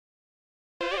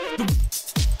Hi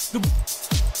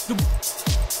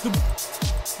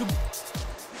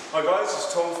guys,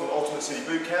 it's Tom from Ultimate City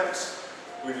Boot Camps.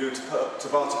 We're going to do a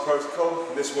Tabata protocol,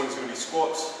 and this one is going to be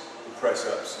squats and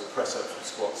press-ups, or press-ups with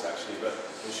squats actually, but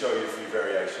I'll show you a few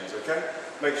variations, okay?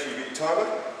 Make sure you get your timer,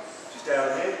 just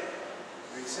down here,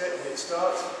 reset, hit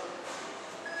start.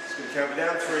 It's going to count me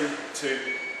down, 3, 2,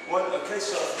 1. Okay,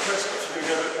 so press-ups, we're going to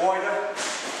go a bit wider.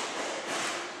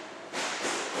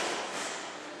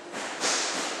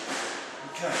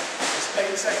 Okay, it's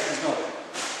 8 seconds now.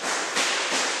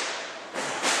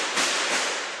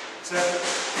 7,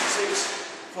 6,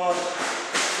 5, 4,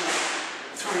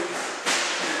 3, 2,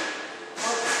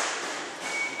 1.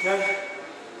 Okay?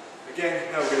 Again,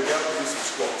 now we're going to go up and do some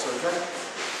squats, okay?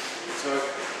 So,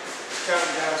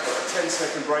 counting down, it's got a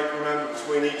 10-second break, remember,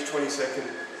 between each 20-second.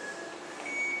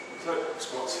 So,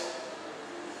 squats.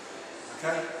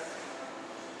 Okay?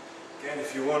 Again,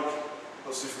 if you want,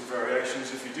 lots of different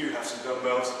variations. If you do have some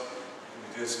dumbbells, you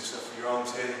can be doing some stuff with your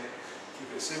arms here.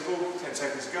 Keep it simple, 10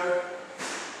 seconds to go.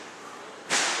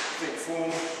 Think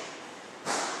form.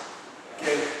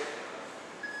 Again.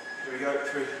 Here we go.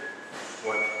 3,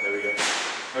 1. There we go.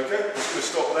 Okay, I'm just going to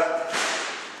stop that.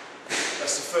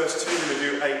 That's the first 2. We're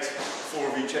going to do 8, 4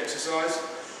 of each exercise.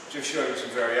 Just showing you some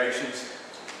variations.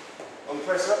 On the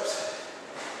press-ups,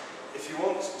 if you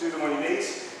want, do them on your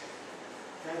knees.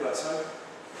 Okay, like so.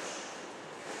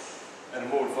 And the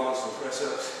more advanced on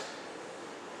press-ups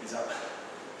is up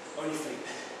on your feet.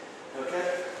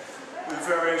 Okay? With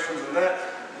variations on that,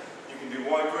 you can do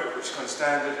wide grip, which is kind of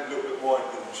standard, a little bit wider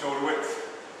than shoulder width.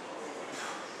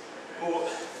 Or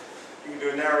you can do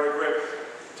a narrow grip,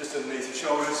 just underneath your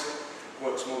shoulders,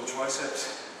 works more the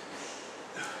triceps.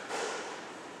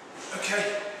 Okay?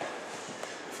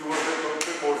 If you want a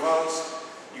bit more advanced,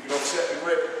 you can offset the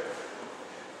grip.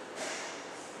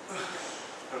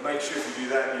 And make sure if you do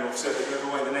that, you offset it the other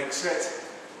way the next set.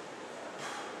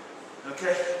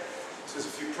 Okay? So there's a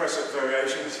few press-up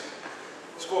variations.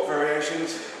 Squat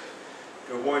variations.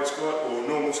 Go wide squat or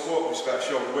normal squat, which is about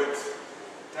shoulder width.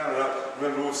 Down and up.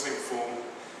 Remember, always think form.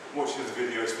 Watch the other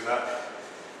videos for that.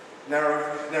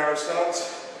 Narrow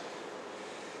stance.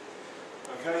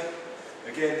 Okay?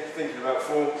 Again, thinking about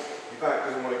form. Your back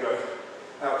doesn't want to go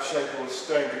out of shape or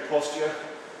stay in good posture.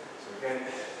 So again,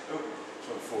 trying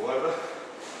to fall over.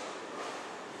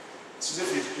 It's as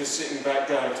if you're just sitting back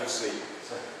down to a seat.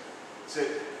 So, sit,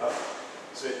 up,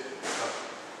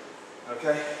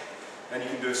 okay? And you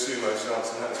can do a sumo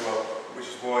stance on that as well, which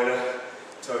is wider,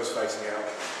 toes facing out.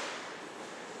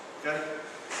 Okay?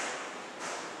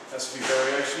 That's a few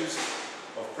variations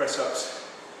of press-ups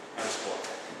and squat.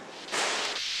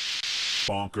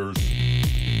 Bonkers.